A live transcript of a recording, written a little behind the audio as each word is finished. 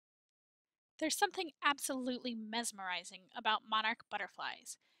There's something absolutely mesmerizing about monarch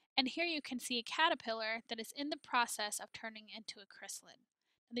butterflies, and here you can see a caterpillar that is in the process of turning into a chrysalid.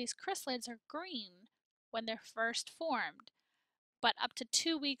 Now, these chrysalids are green when they're first formed, but up to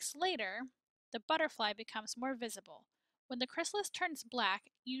 2 weeks later, the butterfly becomes more visible. When the chrysalis turns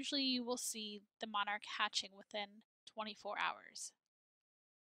black, usually you will see the monarch hatching within 24 hours.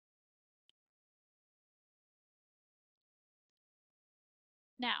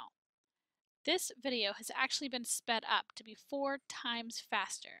 Now, this video has actually been sped up to be 4 times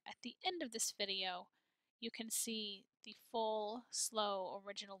faster. At the end of this video, you can see the full, slow,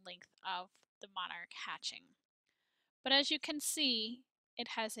 original length of the monarch hatching. But as you can see, it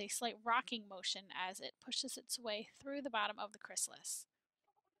has a slight rocking motion as it pushes its way through the bottom of the chrysalis.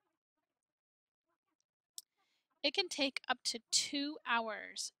 It can take up to 2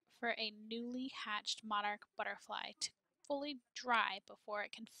 hours for a newly hatched monarch butterfly to fully dry before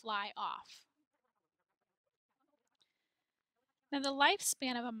it can fly off. Now, the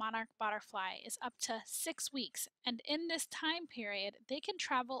lifespan of a monarch butterfly is up to 6 weeks, and in this time period, they can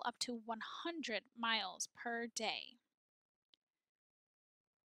travel up to 100 miles per day.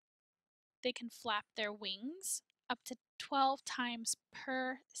 They can flap their wings up to 12 times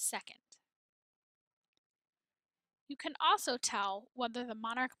per second. You can also tell whether the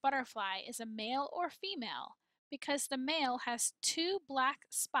monarch butterfly is a male or female because the male has 2 black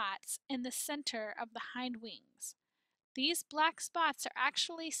spots in the center of the hind wings. These black spots are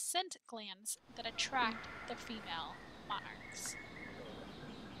actually scent glands that attract the female monarchs.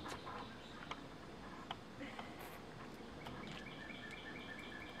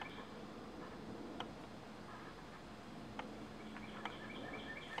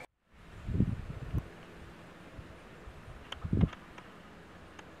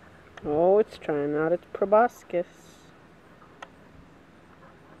 Oh, it's trying out its proboscis.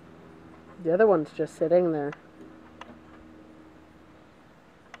 The other one's just sitting there.